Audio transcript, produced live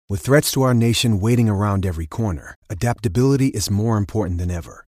With threats to our nation waiting around every corner, adaptability is more important than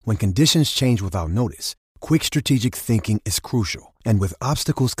ever. When conditions change without notice, quick strategic thinking is crucial. And with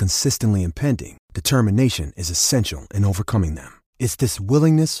obstacles consistently impending, determination is essential in overcoming them. It's this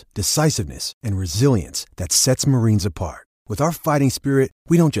willingness, decisiveness, and resilience that sets Marines apart. With our fighting spirit,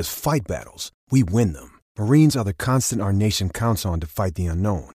 we don't just fight battles, we win them. Marines are the constant our nation counts on to fight the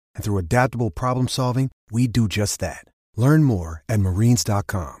unknown. And through adaptable problem solving, we do just that. Learn more at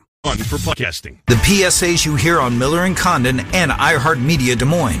marines.com. For podcasting. The PSAs you hear on Miller and Condon and iHeartMedia Des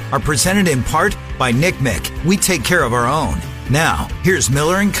Moines are presented in part by Nick Mick. We take care of our own. Now, here's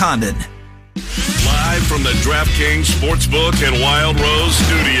Miller and Condon. Live from the DraftKings Sportsbook and Wild Rose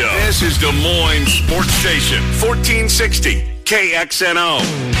studio. This is Des Moines Sports Station, 1460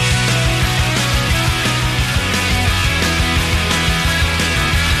 KXNO.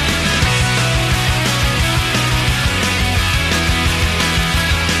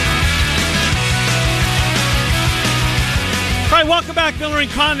 All right, welcome back. Miller and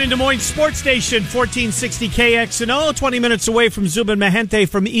Condon, Des Moines Sports Station, 1460 KXNO, 20 minutes away from Zubin Mehenti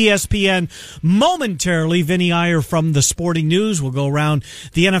from ESPN. Momentarily, Vinny Iyer from the Sporting News. We'll go around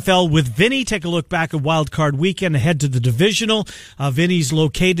the NFL with Vinny, take a look back at Wild Card Weekend, ahead to the divisional. Vinny's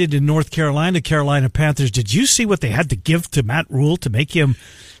located in North Carolina, Carolina Panthers. Did you see what they had to give to Matt Rule to make him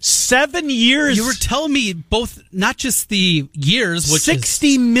 7 years? You were telling me both, not just the years, which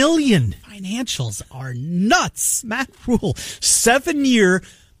 $60 million. Financials are nuts. Matt Rule, 7-year,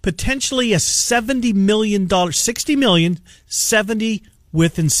 potentially a $70 million, $60 million, 70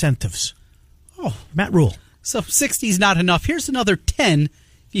 with incentives. Oh, Matt Rule. So 60 is not enough. Here's another 10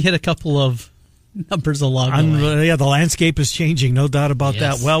 if you hit a couple of numbers along the way. Yeah, the landscape is changing, no doubt about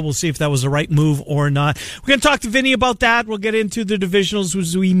that. Well, we'll see if that was the right move or not. We're going to talk to Vinny about that. We'll get into the divisionals,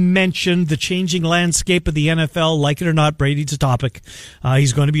 as we mentioned, the changing landscape of the NFL. Like it or not, Brady's a topic.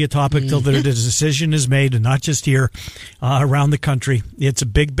 He's going to be a topic till the decision is made, and not just here, around the country. It's a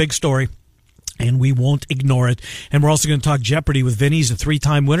big, big story, and we won't ignore it. And we're also going to talk Jeopardy with Vinny. He's a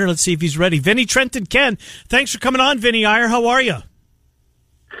 3-time winner. Let's see if he's ready. Vinny, Trenton, Ken, thanks for coming on, Vinny Iyer. How are you?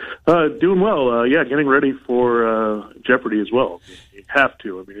 Doing well. Getting ready for Jeopardy as well. You have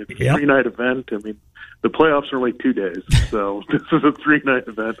to. I mean, it's a 3-night event. I mean, the playoffs are like 2 days, so this is a 3-night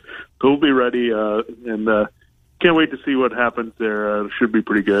event. So we'll be ready, and can't wait to see what happens there. Should be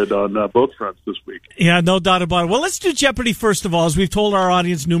pretty good on both fronts this week. Yeah, no doubt about it. Well, let's do Jeopardy first of all. As we've told our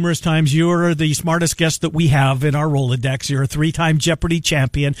audience numerous times, you're the smartest guest that we have in our Rolodex. You're a 3-time Jeopardy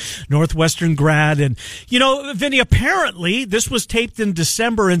champion, Northwestern grad. And, you know, Vinny, apparently this was taped in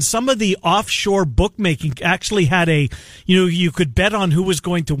December, and some of the offshore bookmaking actually had you could bet on who was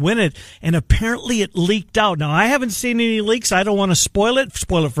going to win it, and apparently it leaked out. Now, I haven't seen any leaks. I don't want to spoil it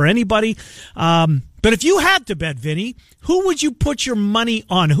for anybody. But if you had to bet, Vinny, who would you put your money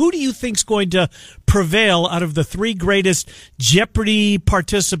on? Who do you think's going to prevail out of the 3 greatest Jeopardy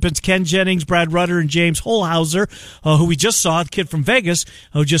participants, Ken Jennings, Brad Rutter, and James Holhauser, who we just saw, the kid from Vegas,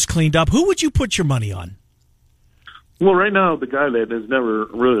 who just cleaned up? Who would you put your money on? Well, right now, the guy that has never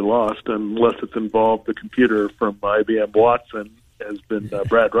really lost, unless it's involved the computer from IBM Watson, has been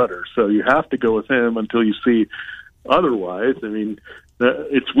Brad Rutter. So you have to go with him until you see otherwise. I mean,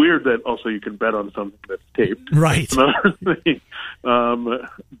 it's weird that also you can bet on something that's taped. Right. That's another thing.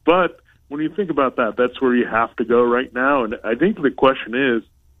 But when you think about that, that's where you have to go right now. And I think the question is,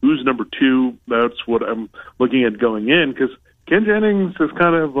 who's number 2? That's what I'm looking at going in, because Ken Jennings has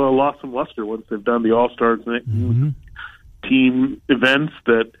kind of lost some luster once they've done the All-Stars team events,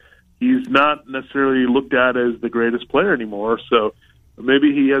 that he's not necessarily looked at as the greatest player anymore. So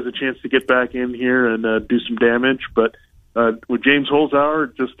maybe he has a chance to get back in here and do some damage. But with James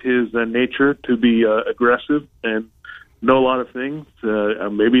Holzhauer, just his nature to be aggressive and know a lot of things,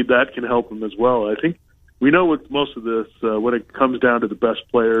 maybe that can help him as well. I think we know with most of this, when it comes down to the best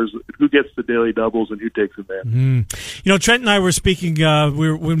players, who gets the daily doubles and who takes advantage. You know, Trent and I were speaking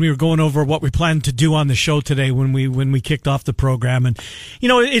when we were going over what we planned to do on the show today when we kicked off the program. And, you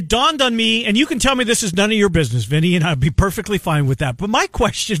know, it dawned on me, and you can tell me this is none of your business, Vinny, and I'd be perfectly fine with that. But my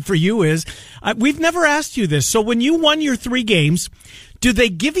question for you is, we've never asked you this. So when you won your 3 games, do they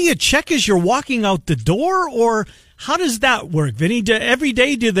give you a check as you're walking out the door, or how does that work, Vinny? Every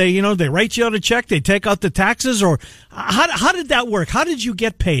day, do they, they write you out a check, they take out the taxes, or how did that work? How did you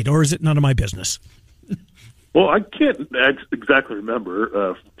get paid, or is it none of my business? Well, I can't exactly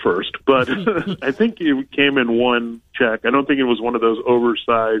remember first, but I think it came in one check. I don't think it was one of those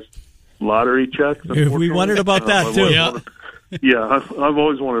oversized lottery checks. We wondered about that, too. Yeah, I've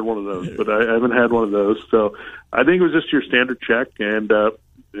always wanted one of those, but I haven't had one of those. So I think it was just your standard check, and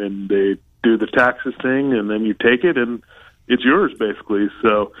they do the taxes thing, and then you take it, and it's yours basically.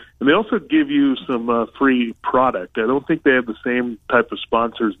 So, and they also give you some free product. I don't think they have the same type of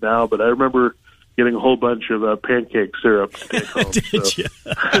sponsors now, but I remember getting a whole bunch of pancake syrup to take home. Did you?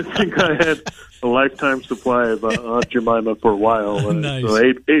 I think I had a lifetime supply of Aunt Jemima for a while. Nice. So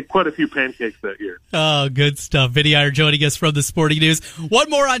I ate quite a few pancakes that year. Oh, good stuff. Vinny Iyer joining us from the Sporting News. One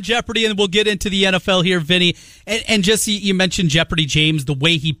more on Jeopardy, and we'll get into the NFL here, Vinny. And just you mentioned Jeopardy, James, the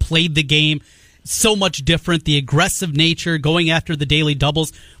way he played the game, so much different, the aggressive nature, going after the daily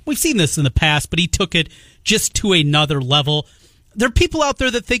doubles. We've seen this in the past, but he took it just to another level. There are people out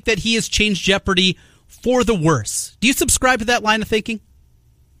there that think that he has changed Jeopardy for the worse. Do you subscribe to that line of thinking?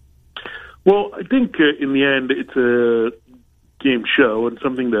 Well, I think in the end, it's a game show and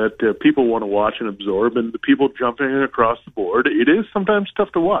something that people want to watch and absorb, and the people jumping across the board, it is sometimes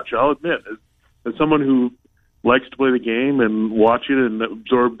tough to watch, I'll admit. As someone who likes to play the game and watch it and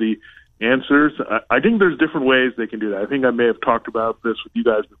absorb the answers, I think there's different ways they can do that. I think I may have talked about this with you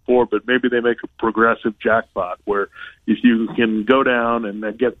guys before, but maybe they make a progressive jackpot where if you can go down and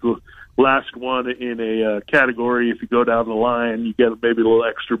get the last one in a category, if you go down the line, you get maybe a little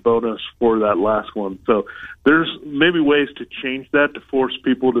extra bonus for that last one. So there's maybe ways to change that to force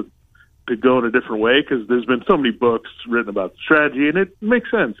people to go in a different way, because there's been so many books written about strategy, and it makes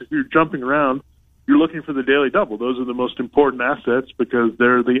sense. If you're jumping around, you're looking for the daily double. Those are the most important assets because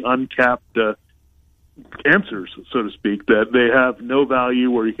they're the uncapped answers, so to speak, that they have no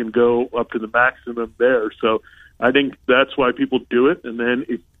value where you can go up to the maximum there. So I think that's why people do it. And then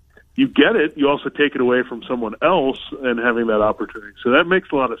if you get it, you also take it away from someone else and having that opportunity. So that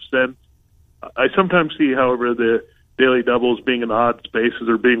makes a lot of sense. I sometimes see, however, the daily doubles being in odd spaces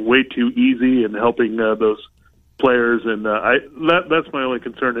or being way too easy and helping those players, and that's my only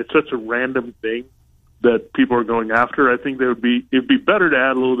concern. It's such a random thing that people are going after. I think it'd be better to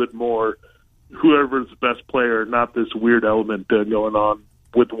add a little bit more whoever's the best player, not this weird element going on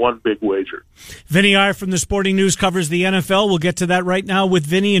with one big wager. Vinny Iyer from the Sporting News covers the NFL. We'll get to that right now with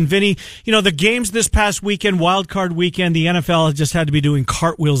Vinny. And Vinny, the games this past weekend, wild card weekend, the NFL just had to be doing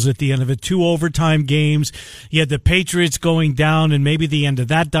cartwheels at the end of it. 2 overtime games. You had the Patriots going down and maybe the end of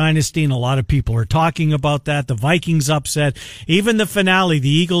that dynasty, and a lot of people are talking about that. The Vikings upset. Even the finale, the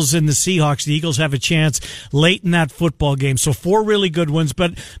Eagles and the Seahawks. The Eagles have a chance late in that football game. So 4 really good ones.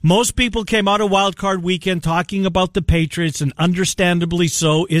 But most people came out of wild card weekend talking about the Patriots, and understandably so.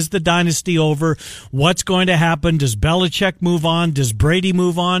 Is the dynasty over? What's going to happen? Does Belichick move on? Does Brady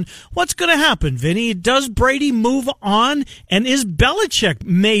move on? What's going to happen, Vinny? Does Brady move on? And is Belichick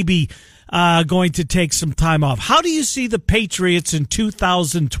maybe going to take some time off? How do you see the Patriots in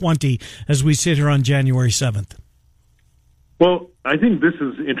 2020 as we sit here on January 7th? Well, I think this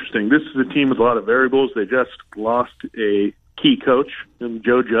is interesting. This is a team with a lot of variables. They just lost a key coach, and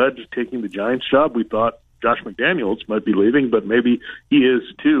Joe Judge taking the Giants job. We thought Josh McDaniels might be leaving, but maybe he is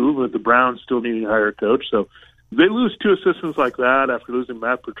too, but the Browns still needing to hire a coach. So they lose 2 assistants like that after losing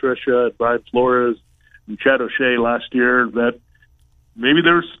Matt Patricia and Brian Flores and Chad O'Shea last year, that maybe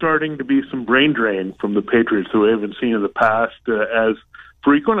there's starting to be some brain drain from the Patriots that we haven't seen in the past as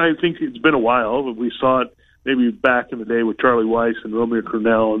frequent. I think it's been a while, but we saw it maybe back in the day with Charlie Weiss and Romeo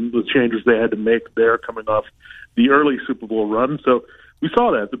Crennel and the changes they had to make there coming off the early Super Bowl run. So we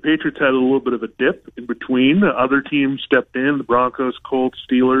saw that. The Patriots had a little bit of a dip in between. Other teams stepped in. The Broncos, Colts,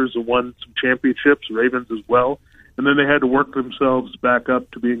 Steelers won some championships, Ravens as well. And then they had to work themselves back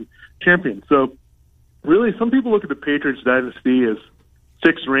up to being champions. So really, some people look at the Patriots dynasty as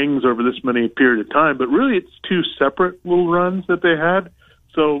 6 rings over this many period of time, but really it's 2 separate little runs that they had.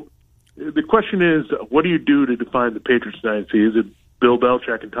 So the question is, what do you do to define the Patriots dynasty? Is it Bill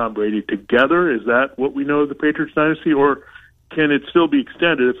Belichick and Tom Brady together? Is that what we know of the Patriots dynasty? Or can it still be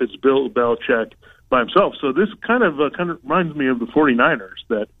extended if it's Bill Belichick by himself? So this kind of reminds me of the 49ers,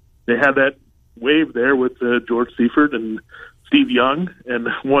 that they had that wave there with George Seifert and Steve Young and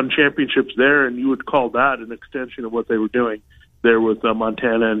won championships there, and you would call that an extension of what they were doing there with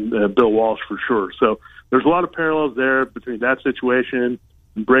Montana and Bill Walsh for sure. So there's a lot of parallels there between that situation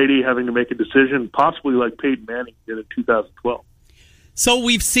and Brady having to make a decision, possibly like Peyton Manning did in 2012. So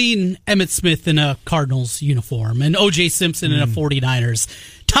we've seen Emmitt Smith in a Cardinals uniform and O.J. Simpson in a 49ers.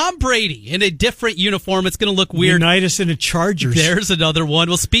 Tom Brady in a different uniform. It's going to look weird. Unitas in a Chargers. There's another one.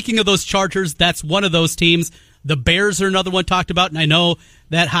 Well, speaking of those Chargers, that's one of those teams. The Bears are another one talked about, and I know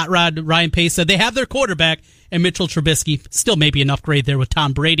that Hot Rod Ryan Pace said they have their quarterback and Mitchell Trubisky. Still maybe an upgrade there with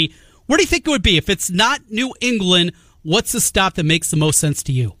Tom Brady. Where do you think it would be? If it's not New England, what's the stop that makes the most sense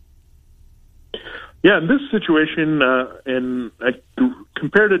to you? Yeah, in this situation, and I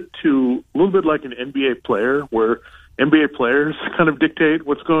compared it to a little bit like an NBA player where NBA players kind of dictate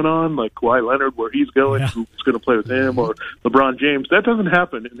what's going on, like Kawhi Leonard, where he's going, who's going to play with him, or LeBron James. That doesn't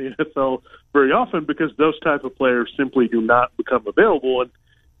happen in the NFL very often because those type of players simply do not become available.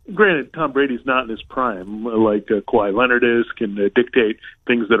 And granted, Tom Brady's not in his prime like Kawhi Leonard is, can dictate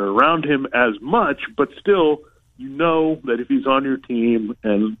things that are around him as much, but still, you know that if he's on your team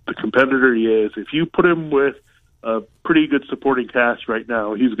and the competitor he is, if you put him with a pretty good supporting cast right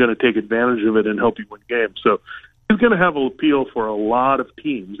now, he's going to take advantage of it and help you win games. So he's going to have an appeal for a lot of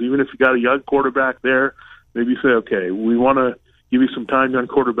teams. Even if you got a young quarterback there, maybe you say, okay, we want to give you some time on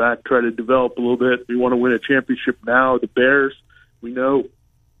quarterback, try to develop a little bit. We want to win a championship now. The Bears, we know,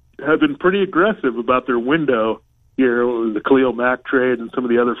 have been pretty aggressive about their window here, the Khalil Mack trade and some of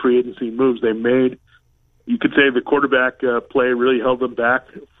the other free agency moves they made. You could say the quarterback play really held them back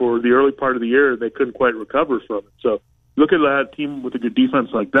for the early part of the year, and they couldn't quite recover from it. So look at that team with a good defense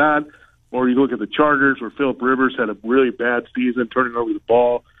like that, or you look at the Chargers where Phillip Rivers had a really bad season turning over the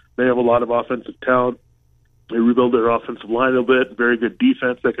ball. They have a lot of offensive talent. They rebuild their offensive line a little bit, very good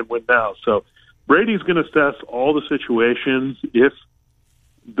defense. They can win now. So Brady's going to assess all the situations if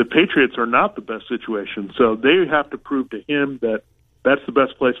the Patriots are not the best situation. So they have to prove to him that that's the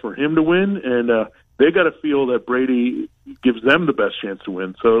best place for him to win, and they got to feel that Brady gives them the best chance to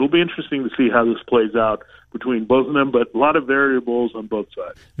win. So it'll be interesting to see how this plays out between both of them, but a lot of variables on both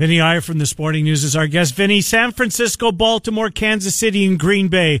sides. Vinny Iyer from the Sporting News is our guest. Vinny, San Francisco, Baltimore, Kansas City, and Green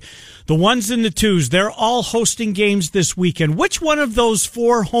Bay, the ones and the twos, they're all hosting games this weekend. Which one of those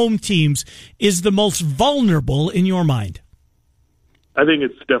four home teams is the most vulnerable in your mind? I think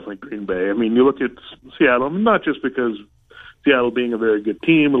it's definitely Green Bay. I mean, you look at Seattle, not just because Seattle being a very good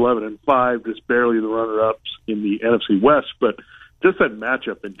team, 11-5, just barely the runner-ups in the NFC West, but just that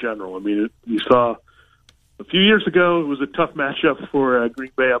matchup in general. I mean, you saw a few years ago, it was a tough matchup for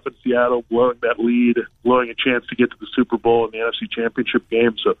Green Bay up in Seattle, blowing that lead, blowing a chance to get to the Super Bowl and the NFC Championship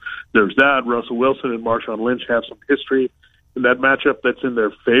game. So there's that. Russell Wilson and Marshawn Lynch have some history in that matchup that's in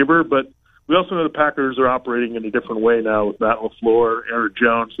their favor, but we also know the Packers are operating in a different way now with Matt LaFleur, Aaron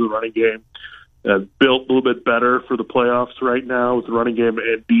Jones, the running game. Built a little bit better for the playoffs right now with the running game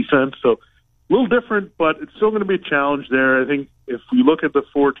and defense. So a little different, but it's still going to be a challenge there. I think if you look at the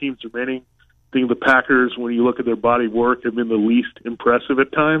four teams remaining, I think the Packers, when you look at their body of work, have been the least impressive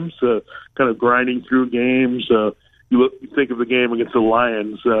at times, kind of grinding through games. You think of the game against the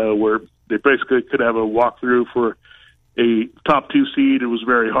Lions where they basically could have a walkthrough for a top two seed. It was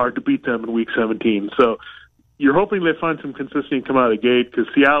very hard to beat them in Week 17. So you're hoping they find some consistency and come out of the gate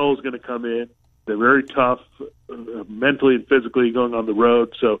because Seattle is going to come in. They're very tough mentally and physically going on the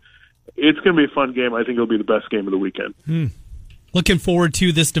road. So it's going to be a fun game. I think it'll be the best game of the weekend. Looking forward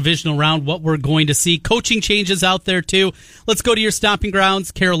to this divisional round, what we're going to see. Coaching changes out there, too. Let's go to your stomping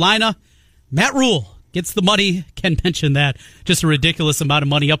grounds, Carolina. Matt Rule gets the money. Ken mentioned that. Just a ridiculous amount of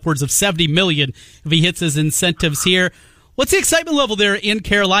money, upwards of $70 million if he hits his incentives here. What's the excitement level there in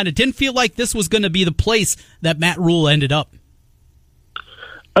Carolina? Didn't feel like this was going to be the place that Matt Rule ended up.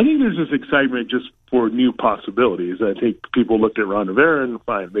 I think there's this excitement just for new possibilities. I think people looked at Ron Rivera and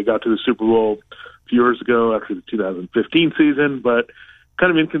fine, they got to the Super Bowl a few years ago after the 2015 season, but kind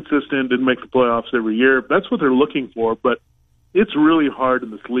of inconsistent, didn't make the playoffs every year. That's what they're looking for, but it's really hard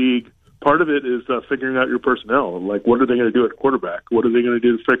in this league. Part of it is figuring out your personnel. Like, what are they going to do at quarterback? What are they going to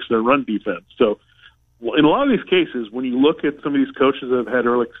do to fix their run defense? So in a lot of these cases, when you look at some of these coaches that have had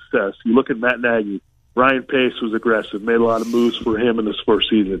early success, you look at Matt Nagy, Ryan Pace was aggressive, made a lot of moves for him in this first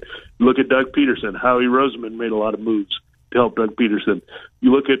season. You look at Doug Peterson. Howie Roseman made a lot of moves to help Doug Peterson.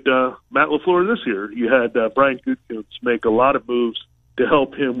 You look at Matt LaFleur this year. You had Brian Gutekunst make a lot of moves to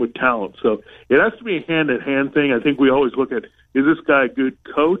help him with talent. So it has to be a hand-in-hand thing. I think we always look at, is this guy a good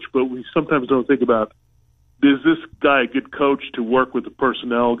coach? But we sometimes don't think about, is this guy a good coach to work with the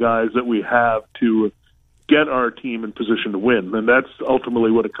personnel guys that we have to get our team in position to win? And that's ultimately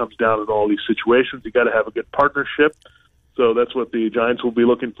what it comes down in all these situations. You got to have a good partnership. So that's what the Giants will be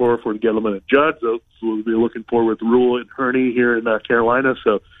looking for Gettleman and Judd. That's what we'll be looking for with Rule and Hurney here in Carolina.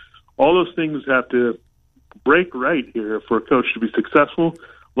 So all those things have to break right here for a coach to be successful.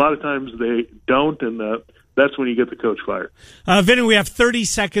 A lot of times they don't, and that's when you get the coach fired. Vinny, we have 30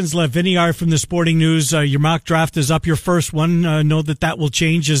 seconds left. Vinny Iyer from the Sporting News. Your mock draft is up, your first one. Know that will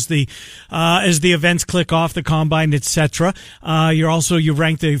change as the events click off, the combine, etc. You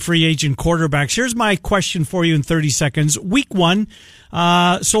rank the free agent quarterbacks. Here's my question for you in 30 seconds. Week 1,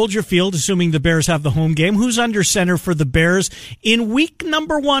 Soldier Field, assuming the Bears have the home game. Who's under center for the Bears in week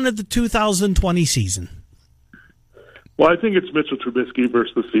number 1 of the 2020 season? Well, I think it's Mitchell Trubisky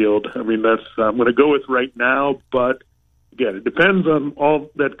versus the field. I mean, that's I'm going to go with right now, but again, it depends on all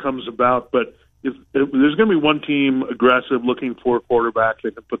that comes about. But if there's going to be one team aggressive looking for a quarterback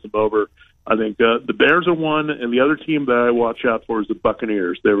that can put them over, I think the Bears are one, and the other team that I watch out for is the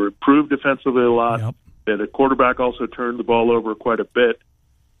Buccaneers. They were improved defensively a lot. Yep. And the quarterback also turned the ball over quite a bit.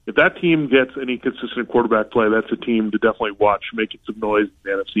 If that team gets any consistent quarterback play, that's a team to definitely watch making some noise in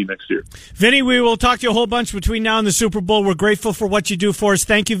the NFC next year. Vinny, we will talk to you a whole bunch between now and the Super Bowl. We're grateful for what you do for us.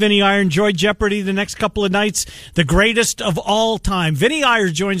 Thank you, Vinny Iyer. Enjoy Jeopardy the next couple of nights. The greatest of all time. Vinny Iyer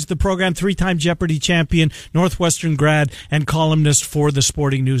joins the program, three-time Jeopardy champion, Northwestern grad, and columnist for the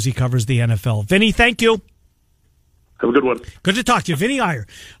Sporting News. He covers the NFL. Vinny, thank you. Have a good one. Good to talk to you. Vinny Iyer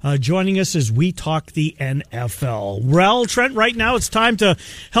joining us as we talk the NFL. Well, Trent, right now it's time to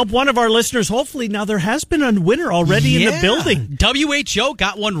help one of our listeners. Hopefully, now there has been a winner already in the building. WHO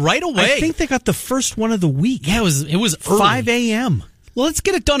got one right away. I think they got the first one of the week. Yeah, it was early. 5 a.m. Well, let's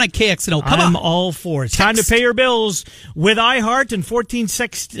get it done at KXNO. I'm all for it. It's time to pay your bills with iHeart and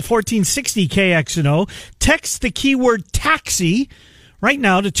 1460 KXNO. Text the keyword taxi right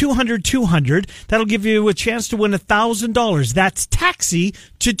now to 200-200. That'll give you a chance to win $1,000. That's taxi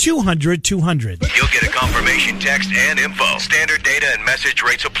to 200-200. You'll get a confirmation text and info. Standard data and message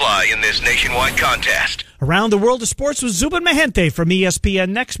rates apply in this nationwide contest. Around the World of Sports with Zubin Mehenti from ESPN.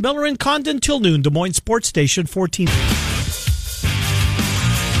 Next, Miller and Condon till noon. Des Moines Sports Station 14.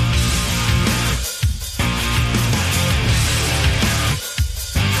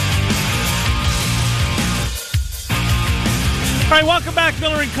 All right, welcome back.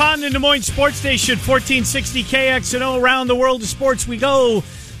 Miller and Condon, Des Moines Sports Station, 1460 KXNO. Around the World of Sports we go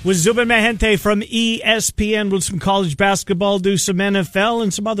with Zubin Mehenti from ESPN with some college basketball, do some NFL,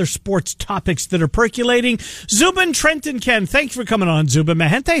 and some other sports topics that are percolating. Zubin, Trent, and Ken, thanks for coming on. Zubin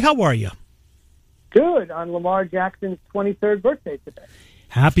Mehenti, how are you? Good, on Lamar Jackson's 23rd birthday today.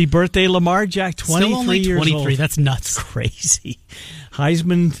 Happy birthday, Lamar Jack, 23 Still only years 23. old. That's nuts. Crazy.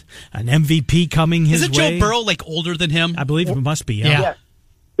 Heisman, an MVP coming his way. Isn't Joe Burrow older than him? I believe it must be, Yeah. Yes,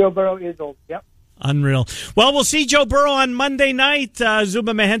 Joe Burrow is old, yep. Unreal. Well, we'll see Joe Burrow on Monday night.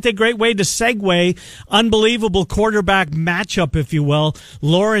 Zubin Mehenti, great way to segue. Unbelievable quarterback matchup, if you will.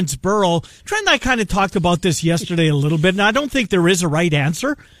 Lawrence Burrow. Trent and I kind of talked about this yesterday a little bit, and I don't think there is a right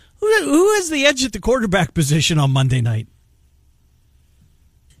answer. Who has the edge at the quarterback position on Monday night?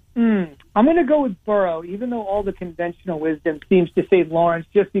 I'm going to go with Burrow, even though all the conventional wisdom seems to say Lawrence,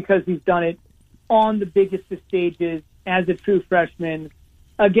 just because he's done it on the biggest of stages as a true freshman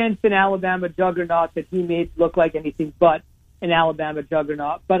against an Alabama juggernaut that he made look like anything but an Alabama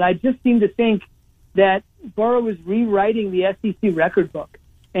juggernaut. But I just seem to think that Burrow is rewriting the SEC record book,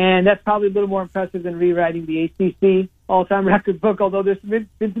 and that's probably a little more impressive than rewriting the ACC all-time record book, although there's been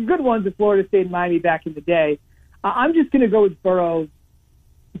some good ones at Florida State and Miami back in the day. I'm just going to go with Burrow.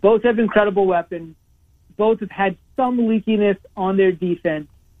 Both have incredible weapons. Both have had some leakiness on their defense.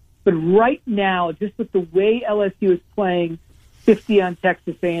 But right now, just with the way LSU is playing, 50 on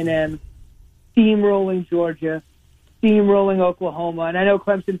Texas A&M, steamrolling Georgia, steamrolling Oklahoma, and I know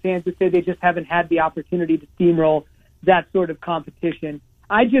Clemson fans would say they just haven't had the opportunity to steamroll that sort of competition.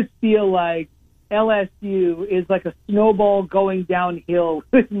 I just feel like LSU is like a snowball going downhill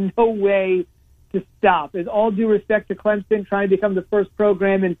with no way to stop. With all due respect to Clemson, trying to become the first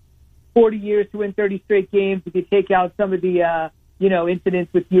program in 40 years to win 30 straight games, if you take out some of the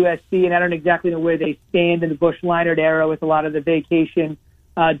incidents with USC, and I don't exactly know where they stand in the Bush-Leinart era with a lot of the vacation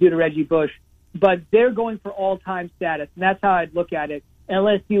due to Reggie Bush, but they're going for all-time status, and that's how I'd look at it.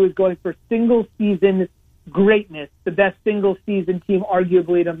 LSU is going for single-season greatness, the best single-season team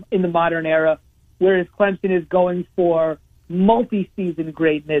arguably in the modern era, whereas Clemson is going for multi-season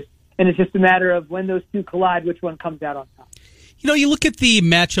greatness. And it's just a matter of when those two collide, which one comes out on top. You know, you look at the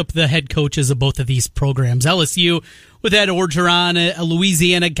matchup, the head coaches of both of these programs. LSU with Ed Orgeron, a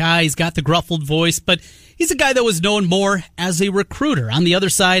Louisiana guy. He's got the gruffled voice, but he's a guy that was known more as a recruiter. On the other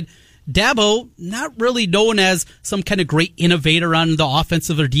side, Dabo, not really known as some kind of great innovator on the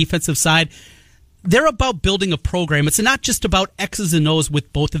offensive or defensive side. They're about building a program. It's not just about X's and O's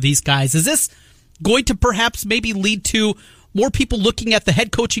with both of these guys. Is this going to perhaps maybe lead to more people looking at the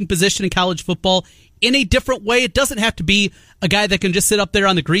head coaching position in college football in a different way? It doesn't have to be a guy that can just sit up there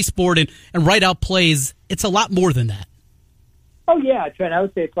on the grease board and write out plays. It's a lot more than that. Oh, yeah, Trent, I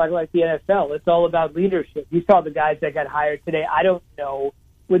would say it's like the NFL. It's all about leadership. You saw the guys that got hired today. I don't know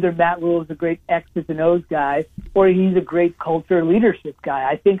whether Matt Rule is a great X's and O's guy or he's a great culture and leadership guy.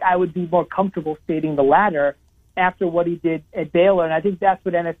 I think I would be more comfortable stating the latter after what he did at Baylor, and I think that's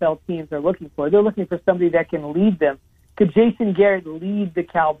what NFL teams are looking for. They're looking for somebody that can lead them. Could Jason Garrett lead the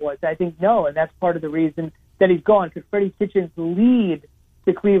Cowboys? I think no, and that's part of the reason that he's gone. Could Freddie Kitchens lead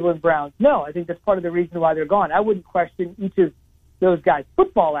the Cleveland Browns? No, I think that's part of the reason why they're gone. I wouldn't question each of those guys'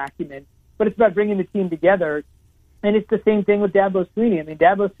 football acumen, but it's about bringing the team together. And it's the same thing with Dabo Swinney. I mean,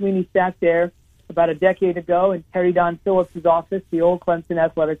 Dabo Swinney sat there about a decade ago in Terry Don Phillips' office, the old Clemson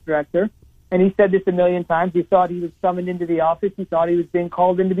athletic director, and he said this a million times. He thought he was summoned into the office. He thought he was being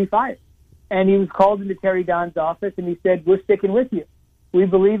called in to be fired. And he was called into Terry Don's office, and he said, we're sticking with you. We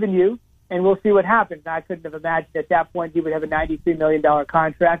believe in you, and we'll see what happens. Now, I couldn't have imagined at that point he would have a $93 million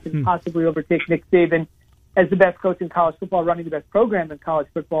contract and possibly overtake Nick Saban as the best coach in college football, running the best program in college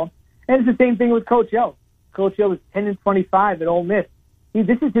football. And it's the same thing with Coach O. Coach O was 10-25 at Ole Miss.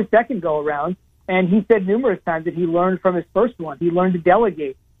 This is his second go-around, and he said numerous times that he learned from his first one. He learned to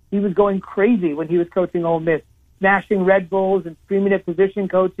delegate. He was going crazy when he was coaching Ole Miss, smashing Red Bulls and screaming at position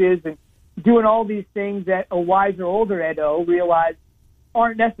coaches and doing all these things that a wiser, older Ed O realized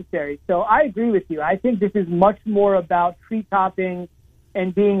aren't necessary. So I agree with you. I think this is much more about treetopping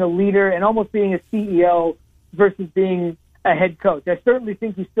and being a leader and almost being a CEO versus being a head coach. I certainly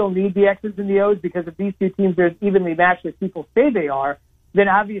think you still need the X's and the O's, because if these two teams are as evenly matched as people say they are, then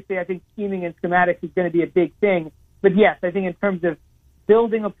obviously I think scheming and schematics is going to be a big thing. But yes, I think in terms of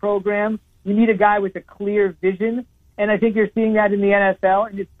building a program, you need a guy with a clear vision. And I think you're seeing that in the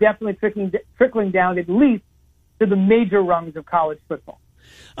NFL, and it's definitely trickling down at least to the major rungs of college football.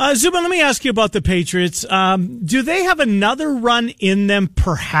 Zubin, let me ask you about the Patriots. Do they have another run in them,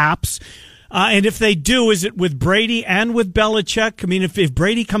 perhaps? And if they do, is it with Brady and with Belichick? I mean, if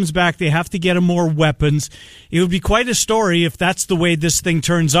Brady comes back, they have to get him more weapons. It would be quite a story if that's the way this thing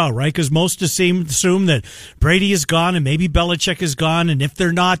turns out, right? Because most assume that Brady is gone and maybe Belichick is gone. And if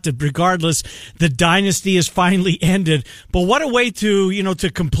they're not, regardless, the dynasty is finally ended. But what a way to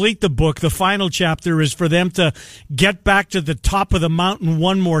complete the book. The final chapter is for them to get back to the top of the mountain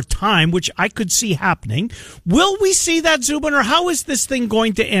one more time, which I could see happening. Will we see that, Zubin, or how is this thing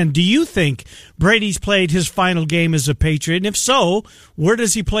going to end? Do you think Brady's played his final game as a Patriot? And if so, where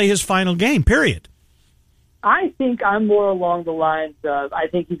does he play his final game, period? I think I'm more along the lines of, I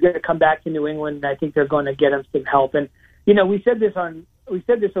think he's going to come back to New England, and I think they're going to get him some help. And, we said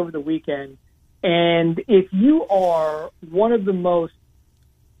this over the weekend, and if you are one of the most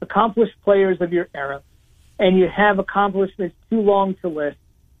accomplished players of your era, and you have accomplishments too long to list,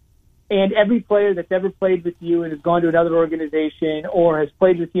 and every player that's ever played with you and has gone to another organization or has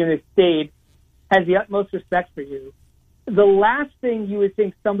played with you and has stayed has the utmost respect for you, the last thing you would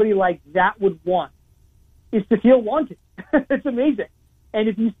think somebody like that would want is to feel wanted. It's amazing. And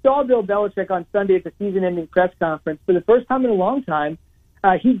if you saw Bill Belichick on Sunday at the season-ending press conference, for the first time in a long time,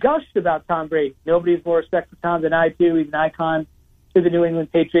 he gushed about Tom Brady. Nobody has more respect for Tom than I do. He's an icon to the New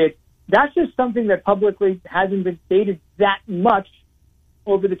England Patriots. That's just something that publicly hasn't been stated that much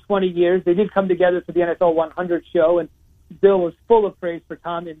over the 20 years. They did come together for the NFL 100 show, and Bill was full of praise for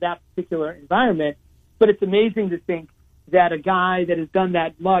Tom in that particular environment. But it's amazing to think that a guy that has done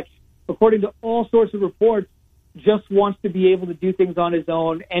that much, according to all sorts of reports, just wants to be able to do things on his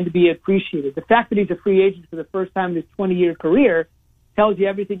own and to be appreciated. The fact that he's a free agent for the first time in his 20-year career tells you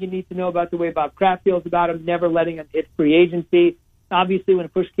everything you need to know about the way Bob Kraft feels about him, never letting him hit free agency. Obviously, when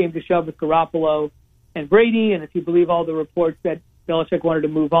push came to shove with Garoppolo and Brady, and if you believe all the reports that Belichick wanted to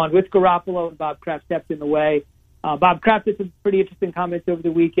move on with Garoppolo, and Bob Kraft stepped in the way. Bob Kraft did some pretty interesting comments over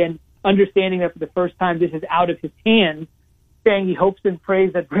the weekend, understanding that for the first time this is out of his hands, saying he hopes and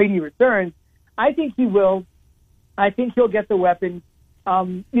prays that Brady returns. I think he will. I think he'll get the weapons.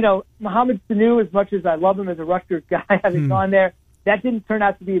 Mohamed Sanu, as much as I love him as a Rutgers guy, having gone there, that didn't turn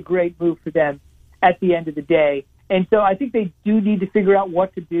out to be a great move for them at the end of the day. And so I think they do need to figure out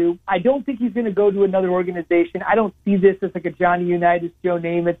what to do. I don't think he's going to go to another organization. I don't see this as like a Johnny Unitas, Joe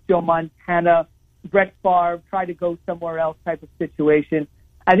Namath, Joe Montana, Brett Favre, try to go somewhere else type of situation.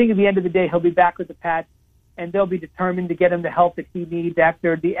 I think at the end of the day, he'll be back with the Pats, and they'll be determined to get him the help that he needs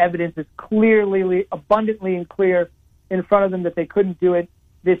after the evidence is clearly, abundantly and clear in front of them that they couldn't do it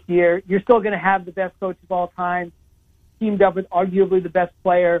this year. You're still going to have the best coach of all time, teamed up with arguably the best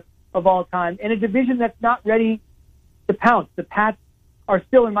player of all time, in a division that's not ready to pounce. The Pats are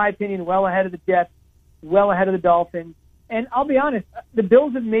still, in my opinion, well ahead of the Jets, well ahead of the Dolphins. And I'll be honest, the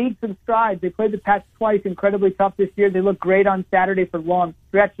Bills have made some strides. They played the Pats twice, incredibly tough this year. They look great on Saturday for long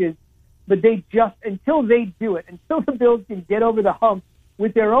stretches. But they just, until they do it, until the Bills can get over the hump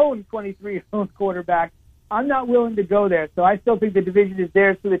with their own 23-year-old quarterback, I'm not willing to go there. So I still think the division is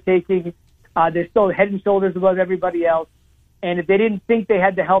theirs for the taking. They're still head and shoulders above everybody else. And if they didn't think they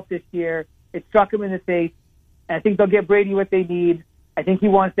had the help this year, it struck them in the face. And I think they'll get Brady what they need. I think he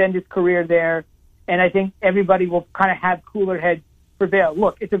wants to end his career there. And I think everybody will kind of have cooler heads prevail.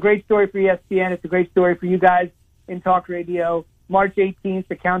 Look, it's a great story for ESPN. It's a great story for you guys in talk radio. March 18th,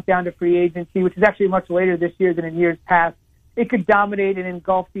 the countdown to free agency, which is actually much later this year than in years past. it could dominate and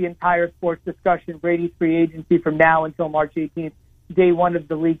engulf the entire sports discussion, Brady's free agency from now until March 18th, day one of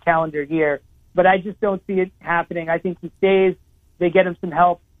the league calendar year. But I just don't see it happening. I think he stays, they get him some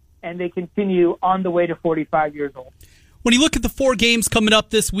help, and they continue on the way to 45 years old. When you look at the 4 games coming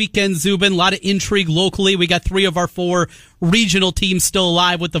up this weekend, Zubin, a lot of intrigue locally. We got 3 of our 4 regional teams still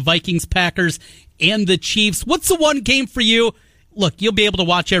alive with the Vikings, Packers, and the Chiefs. What's the one game for you? Look, you'll be able to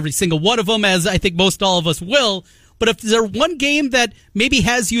watch every single one of them, as I think most all of us will. But if there one game that maybe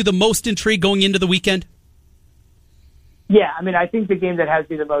has you the most intrigued going into the weekend? Yeah, I mean, I think the game that has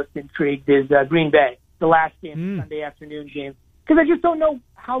me the most intrigued is Green Bay, the last game, the Sunday afternoon game. Because I just don't know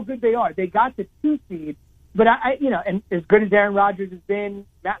how good they are. They got the 2 seed. But and as good as Aaron Rodgers has been,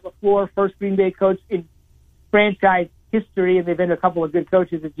 Matt LaFleur, first Green Bay coach in franchise history, and they've been a couple of good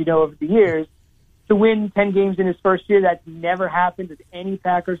coaches, as you know, over the years, to win 10 games in his first year, that's never happened with any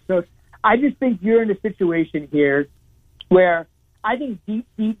Packers coach. I just think you're in a situation here where I think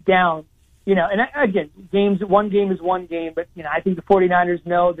deep down, and again, one game is one game, but, I think the 49ers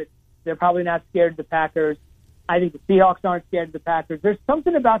know that they're probably not scared of the Packers. I think the Seahawks aren't scared of the Packers. There's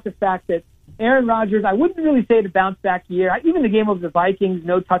something about the fact that Aaron Rodgers, I wouldn't really say it's a bounce-back year. Even the game over the Vikings,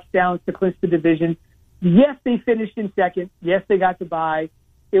 no touchdowns to clinch the division. Yes, they finished in second. Yes, they got the bye.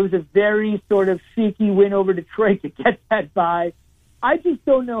 It was a very sort of shaky win over Detroit to get that bye. I just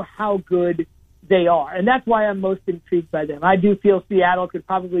don't know how good they are, and that's why I'm most intrigued by them. I do feel Seattle could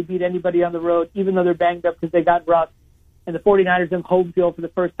probably beat anybody on the road, even though they're banged up because they got Russ, and the 49ers have home field for the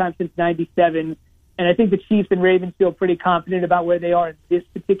first time since 97. And I think the Chiefs and Ravens feel pretty confident about where they are in this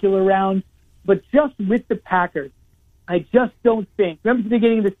particular round. But just with the Packers, I just don't think. Remember at the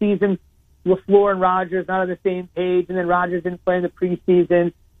beginning of the season, LaFleur and Rodgers not on the same page, and then Rodgers didn't play in the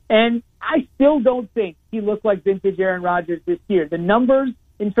preseason. And I still don't think he looked like vintage Aaron Rodgers this year. The numbers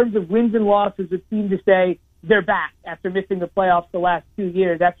in terms of wins and losses would seem to say they're back after missing the playoffs the last 2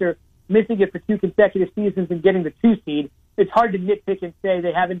 years, after missing it for 2 consecutive seasons and getting the 2 seed. It's hard to nitpick and say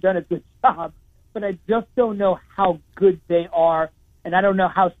they haven't done a good job, but I just don't know how good they are. And I don't know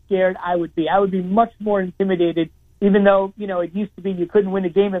how scared I would be. I would be much more intimidated, even though, it used to be you couldn't win a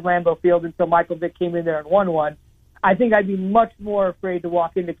game at Lambeau Field until Michael Vick came in there and won one. I think I'd be much more afraid to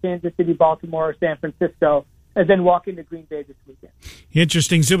walk into Kansas City, Baltimore, or San Francisco and then walk into Green Bay this weekend.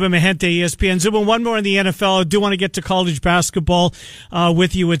 Interesting. Zubin Mehenti, ESPN. Zubin, one more in the NFL. I do want to get to college basketball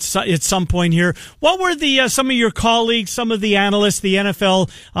with you at some point here. What were some of your colleagues, some of the analysts, the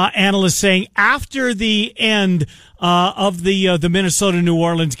NFL analysts saying after the end of the Minnesota-New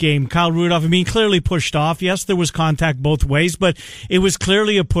Orleans game? Kyle Rudolph, clearly pushed off. Yes, there was contact both ways, but it was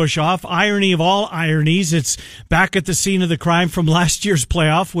clearly a push-off. Irony of all ironies, it's back at the scene of the crime from last year's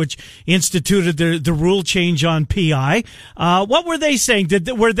playoff, which instituted the rule change on PI. What were they saying?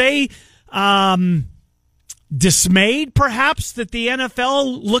 Were they dismayed, perhaps, that the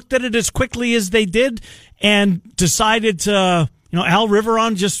NFL looked at it as quickly as they did and decided to... Al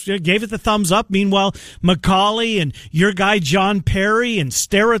Riveron just gave it the thumbs up. Meanwhile, McCauley and your guy John Perry and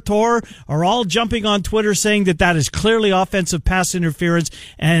Sterator are all jumping on Twitter saying that is clearly offensive pass interference,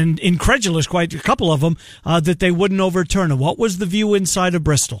 and incredulous, quite a couple of them, that they wouldn't overturn it. What was the view inside of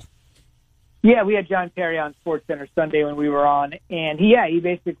Bristol? Yeah, we had John Perry on SportsCenter Sunday when we were on, and he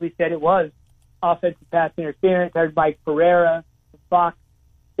basically said it was offensive pass interference. I heard Mike Pereira from Fox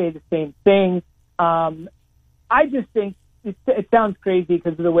say the same thing. I just think it sounds crazy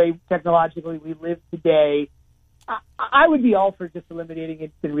because of the way technologically we live today. I would be all for just eliminating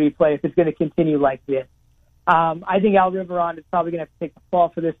instant replay if it's going to continue like this. I think Al Riveron is probably going to have to take the fall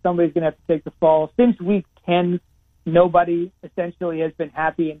for this. Somebody's going to have to take the fall. Since week 10, nobody essentially has been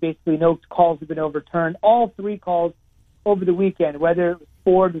happy, and basically no calls have been overturned. All 3 calls over the weekend, whether it was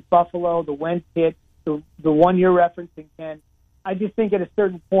Ford with Buffalo, the Wentz hit, the one you're referencing, Ken. I just think at a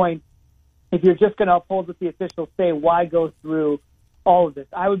certain point, if you're just going to uphold what the officials say, why go through all of this?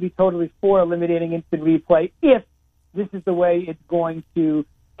 I would be totally for eliminating instant replay if this is the way it's going to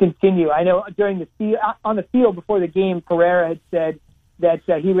continue. I know on the field before the game, Pereira had said that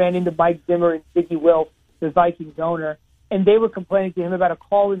he ran into Mike Zimmer and Ziggy Wilf, the Vikings owner, and they were complaining to him about a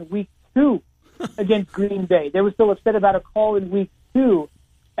call in week 2 against Green Bay. They were still upset about a call in week 2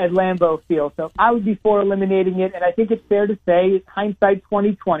 at Lambeau Field. So I would be for eliminating it, and I think it's fair to say, hindsight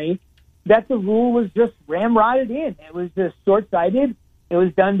 2020, that the rule was just ramrodded in. It was just short-sighted. It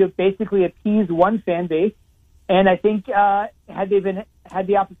was done to basically appease one fan base. And I think had they had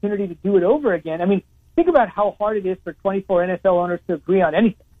the opportunity to do it over again, think about how hard it is for 24 NFL owners to agree on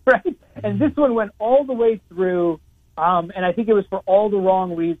anything, right? And this one went all the way through, and I think it was for all the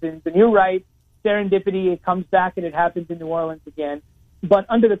wrong reasons. And you're right, serendipity, it comes back and it happens in New Orleans again. But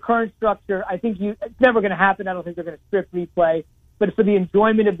under the current structure, I think it's never going to happen. I don't think they're going to strip replay. But for the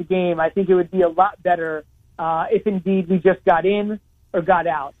enjoyment of the game, I think it would be a lot better if indeed we just got in or got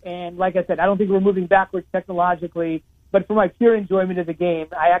out. And like I said, I don't think we're moving backwards technologically. But for my pure enjoyment of the game,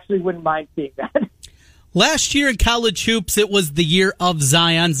 I actually wouldn't mind seeing that. Last year in college hoops, it was the year of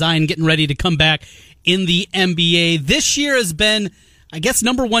Zion. Zion getting ready to come back in the NBA. This year has been, I guess,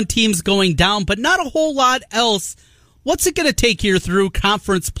 number one teams going down, but not a whole lot else. What's it going to take here through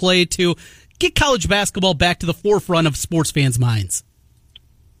conference play to get college basketball back to the forefront of sports fans' minds?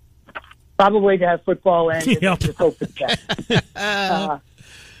 Probably to have football end. Yep. Just hope it's that.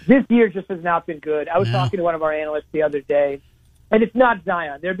 This year just has not been good. I was talking to one of our analysts the other day, and it's not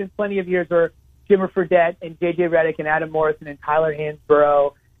Zion. There have been plenty of years where Jimmer Fredette and J.J. Redick and Adam Morrison and Tyler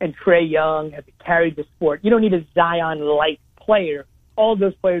Hansborough and Trae Young have carried the sport. You don't need a Zion-like player. All of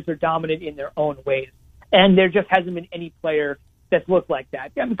those players are dominant in their own ways. And there just hasn't been any player that's looked like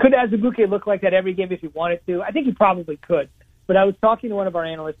that. I mean, could Azubuike look like that every game if he wanted to? I think he probably could. But I was talking to one of our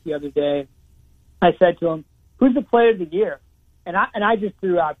analysts the other day. I said to him, who's the player of the year? And I just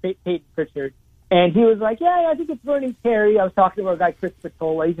threw out Peyton Pritchard. And he was like, yeah, I think it's Vernon Carey. I was talking to our guy, Chris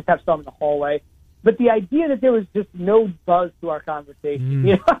Patola. He just have some in the hallway. But the idea that there was just no buzz to our conversation,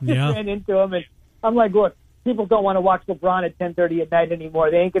 I just ran into him. And I'm like, look, people don't want to watch LeBron at 10:30 at night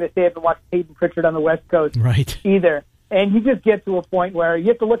anymore. They ain't going to stay up and watch Peyton Pritchard on the West Coast either. And you just get to a point where you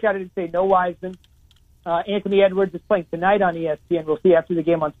have to look at it and say, no Wiseman. Anthony Edwards is playing tonight on ESPN. We'll see after the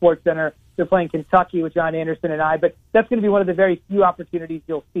game on SportsCenter. They're playing Kentucky with John Anderson and I. But that's going to be one of the very few opportunities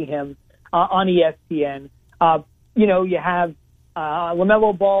you'll see him on ESPN. You have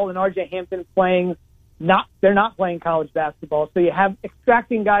LaMelo Ball and RJ Hampton playing. They're not playing college basketball. So you have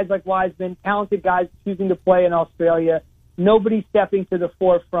extracting guys like Wiseman, talented guys choosing to play in Australia. Nobody stepping to the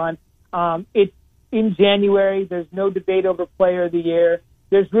forefront. It's in January. There's no debate over player of the year.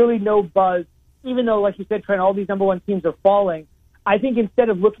 There's really no buzz, even though, like you said, Trent, all these number one teams are falling. I think instead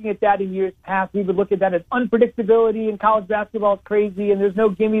of looking at that in years past, we would look at that as unpredictability in college basketball is crazy and there's no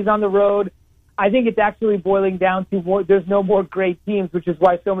gimmies on the road. I think it's actually boiling down to there's no more great teams, which is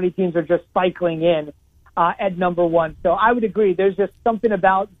why so many teams are just cycling in at number one. So I would agree. There's just something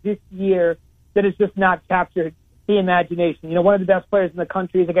about this year that has just not captured the imagination. One of the best players in the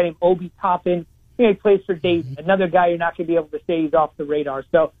country is a guy named Obi Toppin. He plays for Dayton, another guy you're not going to be able to say he's off the radar.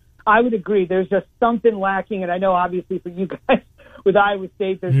 So I would agree. There's just something lacking, and I know obviously for you guys with Iowa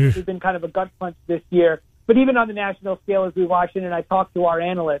State, there's been kind of a gut punch this year. But even on the national scale, as we watch it, and I talk to our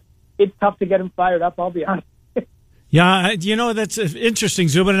analysts, it's tough to get them fired up, I'll be honest. Yeah, that's interesting,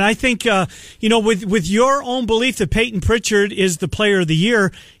 Zubin. And I think, with your own belief that Peyton Pritchard is the player of the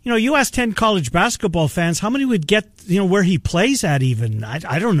year, you ask 10 college basketball fans, how many would get, where he plays at even?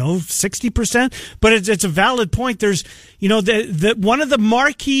 I don't know, 60%? But it's a valid point. There's, the one of the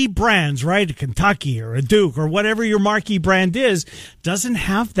marquee brands, right? A Kentucky or a Duke or whatever your marquee brand is, doesn't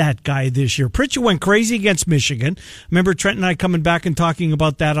have that guy this year. Pritchard went crazy against Michigan. Remember Trent and I coming back and talking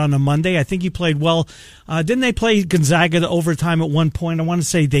about that on a Monday? I think he played well. Didn't they play Gonzaga to overtime at one point? I want to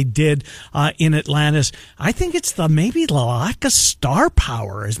say they did in Atlantis. I think it's maybe the lack of star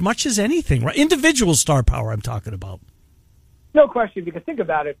power as much as anything, right? Individual star power I'm talking about. No question, because think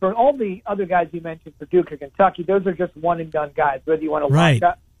about it. For all the other guys you mentioned for Duke or Kentucky, those are just one-and-done guys, whether you want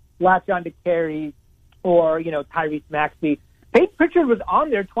to latch on to Carey or, Tyrese Maxey. Peyton Pritchard was on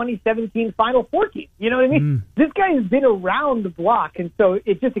their 2017 Final Four team. You know what I mean? This guy has been around the block, and so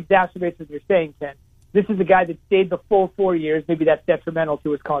it just exacerbates what you're saying, Ken. This is a guy that stayed the full 4 years. Maybe that's detrimental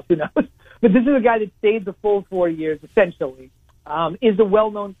to his cause. Who knows? But this is a guy that stayed the full 4 years, essentially, is a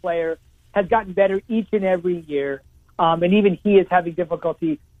well-known player, has gotten better each and every year, and even he is having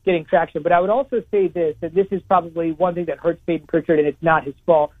difficulty getting traction. But I would also say this, and this is probably one thing that hurts Peyton Pritchard, and it's not his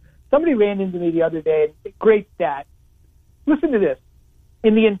fault. Somebody ran into me the other day, and great stat. Listen to this.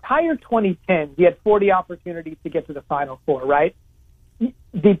 In the entire 2010s, he had 40 opportunities to get to the Final Four, right?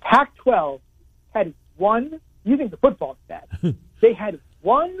 The Pac-12 had one, using the football stat, they had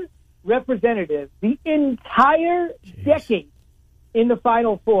one representative the entire decade in the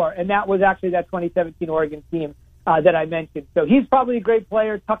Final Four, and that was actually that 2017 Oregon team that I mentioned. So he's probably a great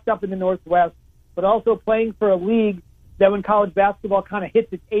player, tucked up in the Northwest, but also playing for a league that when college basketball kind of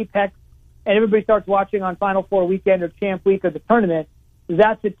hits its apex and everybody starts watching on Final Four weekend or Champ Week or the tournament,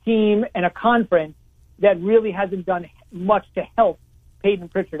 that's a team and a conference that really hasn't done much to help Peyton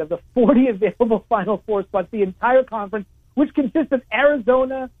Pritchard. Of the 40 available Final Four spots, the entire conference, which consists of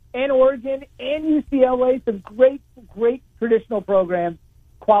Arizona and Oregon and UCLA, some great traditional programs,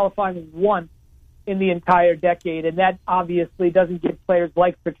 qualifying once in the entire decade, and that obviously doesn't give players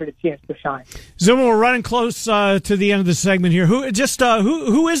like Pritchard a chance to shine. Zuma, we're running close to the end of the segment here. Who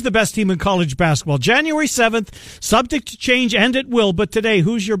is the best team in college basketball? January 7th, subject to change, and it will, but today,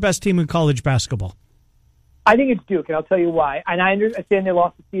 who's your best team in college basketball? I think it's Duke, and I'll tell you why. And I understand they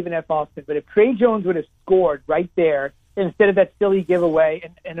lost to Stephen F. Austin, but if Trey Jones would have scored right there instead of that silly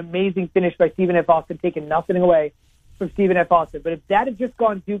giveaway, an amazing finish by Stephen F. Austin, taking nothing away from Stephen F. Austin. But if that had just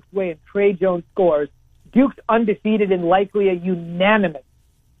gone Duke's way and Trey Jones scores, Duke's undefeated and likely a unanimous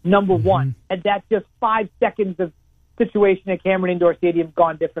number one. Had that just 5 seconds of situation at Cameron Indoor Stadium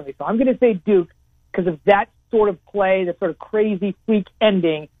gone differently. So I'm going to say Duke because of that sort of play, that sort of crazy freak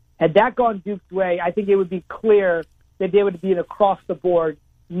ending. Had that gone Duke's way, I think it would be clear that they would be an across-the-board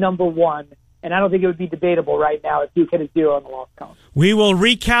number one. And I don't think it would be debatable right now if Duke had a 0 on the loss column. We will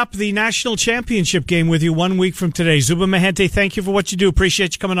recap the national championship game with you 1 week from today. Zuba Mahente, thank you for what you do.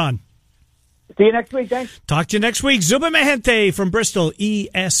 Appreciate you coming on. See you next week. Thanks. Talk to you next week. Zuba Mahente from Bristol,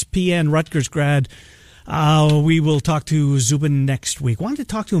 ESPN Rutgers grad. We will talk to Zubin next week. Wanted to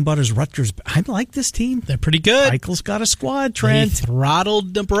talk to him about his Rutgers. I like this team. They're pretty good. Eichel's got a squad, Trent. They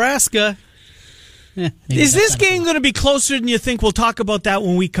throttled Nebraska. Is this game going to be closer than you think? We'll talk about that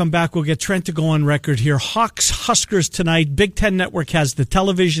when we come back. We'll get Trent to go on record here. Hawks, Huskers tonight. Big Ten Network has the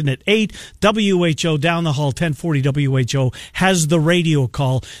television at 8. WHO down the hall, 1040 WHO, has the radio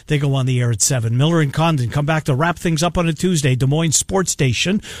call. They go on the air at 7. Miller and Condon come back to wrap things up on a Tuesday. Des Moines Sports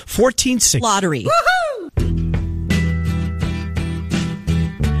Station, 1460. Lottery. Woohoo!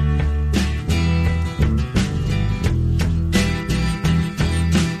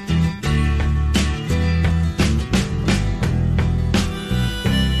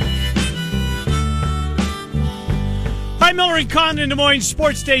 Hi, Miller and Condon, Des Moines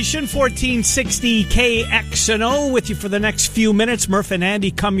Sports Station, 1460 KXNO, with you for the next few minutes. Murph and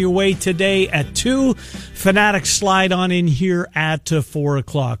Andy come your way today at 2. Fanatics slide on in here at 4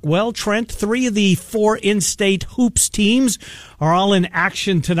 o'clock. Well, Trent, 3 of the 4 in-state hoops teams are all in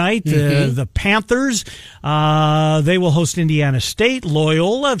action tonight. The Panthers, they will host Indiana State.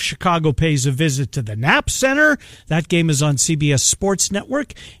 Loyola of Chicago pays a visit to the Knapp Center. That game is on CBS Sports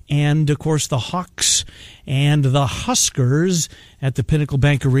Network. And, of course, the Hawks and the Huskers at the Pinnacle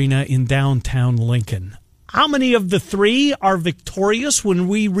Bank Arena in downtown Lincoln. How many of the 3 are victorious when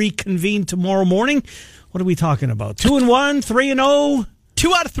we reconvene tomorrow morning? What are we talking about? 2-1, 3-0?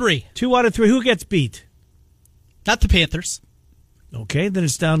 2 out of 3. 2 out of 3. Who gets beat? Not the Panthers. Okay, then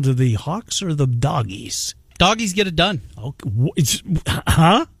it's down to the Hawks or the Doggies. Doggies get it done. Okay,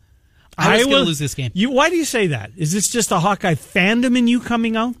 I was going to lose this game. Why do you say that? Is this just a Hawkeye fandom in you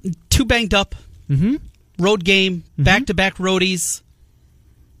coming out? Too banged up. Road game, back-to-back roadies.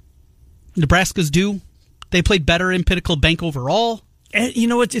 Nebraska's due. They played better in Pinnacle Bank overall. And you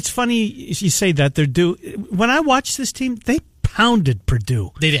know, it's funny you say that. They're due. When I watched this team, they pounded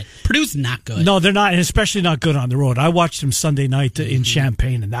Purdue. They did. Purdue's not good. No, they're not, and especially not good on the road. I watched them Sunday night in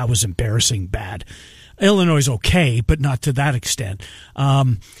Champaign, and that was embarrassing bad. Illinois is okay, but not to that extent.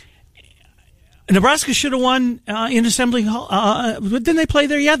 Nebraska should have won in Assembly Hall. Didn't they play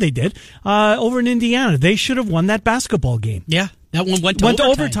there? Yeah, they did. Over in Indiana. They should have won that basketball game. Yeah, that one went to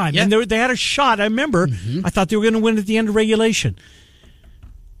overtime. Yeah. And they had a shot. I remember. I thought they were going to win at the end of regulation.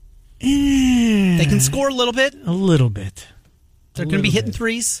 They can score a little bit. A little bit. They're going to be hitting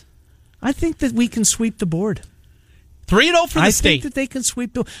threes. I think that we can sweep the board. 3-0 for the state. I think that they can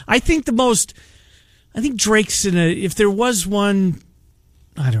sweep the. I think Drake's in a. If there was one,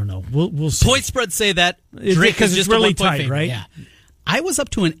 I don't know. We'll see. Point spreads say that Drake is just really a 1 point tight, favorite. right? Yeah. I was up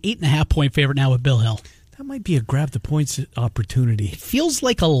to an 8.5 point favorite now with Bill Hill. That might be a grab the points opportunity. It feels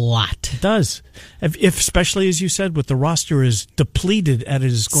like a lot. It does. If especially as you said, with the roster as depleted as it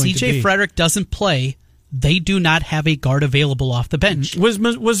is going to be. CJ Frederick doesn't play. They do not have a guard available off the bench. Was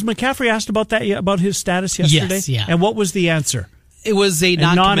McCaffrey asked about that, about his status yesterday? Yes, yeah. And what was the answer? It was a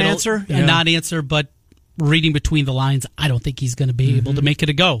non-answer? A non-answer, but reading between the lines, I don't think he's going to be able to make it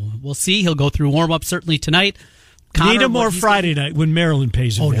a go. We'll see. He'll go through warm-up certainly tonight. Need him more Friday night when Maryland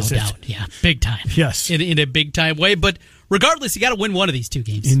pays a visit. No doubt. Yeah, big time. Yes. In a big-time way, but regardless, you got to win one of these 2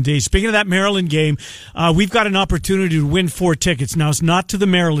 games. Indeed. Speaking of that Maryland game, we've got an opportunity to win 4 tickets. Now, it's not to the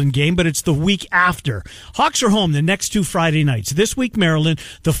Maryland game, but it's the week after. Hawks are home the next 2 Friday nights. This week, Maryland.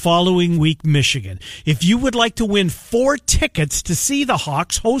 The following week, Michigan. If you would like to win 4 tickets to see the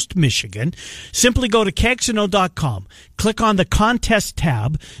Hawks host Michigan, simply go to KXNO.com. Click on the contest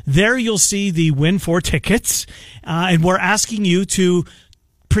tab. There you'll see the win 4 tickets. And we're asking you to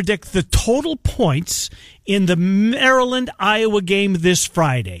predict the total points in the Maryland-Iowa game this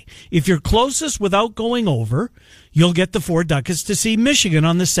Friday. If you're closest without going over, you'll get the 4 Ducats to see Michigan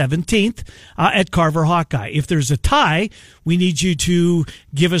on the 17th at Carver Hawkeye. If there's a tie, we need you to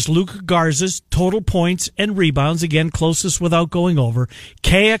give us Luka Garza's total points and rebounds. Again, closest without going over.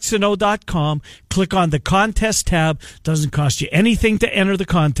 KXNO.com. Click on the contest tab. Doesn't cost you anything to enter the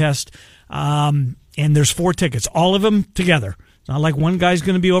contest. And there's 4 tickets, all of them together. Not like one guy's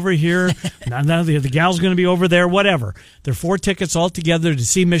going to be over here, the gal's going to be over there, whatever. There are 4 tickets all together to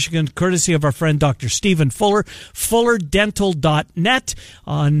see Michigan, courtesy of our friend Dr. Stephen Fuller, fullerdental.net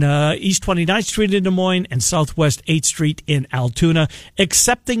on East 29th Street in Des Moines and Southwest 8th Street in Altoona,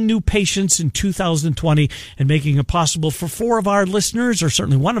 accepting new patients in 2020 and making it possible for 4 of our listeners, or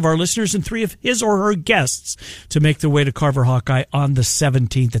certainly one of our listeners, and 3 of his or her guests to make their way to Carver Hawkeye on the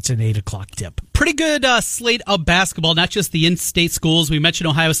 17th. It's an 8 o'clock tip. Pretty good slate of basketball, not just the in-state schools. We mentioned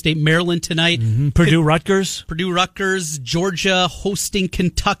Ohio State, Maryland tonight. Mm-hmm. Purdue, Rutgers, Georgia hosting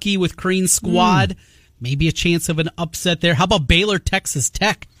Kentucky with Crean's squad. Maybe a chance of an upset there. How about Baylor, Texas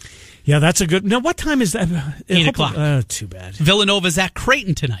Tech? Yeah, that's a good... Now, what time is that? 8 o'clock. Too bad. Villanova's at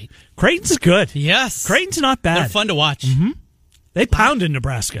Creighton tonight. Creighton's good. Yes. Creighton's not bad. They're fun to watch. Mm-hmm. They pounded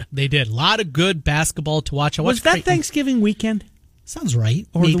Nebraska. They did. A lot of good basketball to watch. Was that Thanksgiving weekend? Sounds right.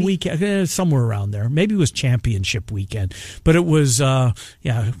 Or maybe the weekend, somewhere around there. Maybe it was championship weekend. But it was,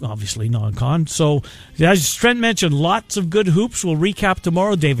 obviously non-con. So, as Trent mentioned, lots of good hoops. We'll recap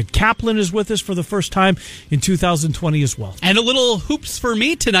tomorrow. David Kaplan is with us for the first time in 2020 as well. And a little hoops for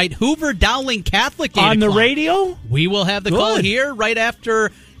me tonight. Hoover Dowling Catholic. On the radio? We will have the call here right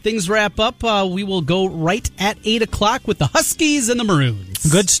after things wrap up. We will go right at 8 o'clock with the Huskies and the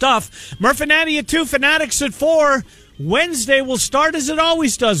Maroons. Good stuff. Murph and Annie at 2, Fanatics at 4. Wednesday will start as it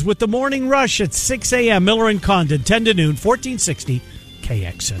always does with the morning rush at 6 a.m. Miller and Condon, 10 to noon, 1460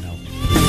 KXNO.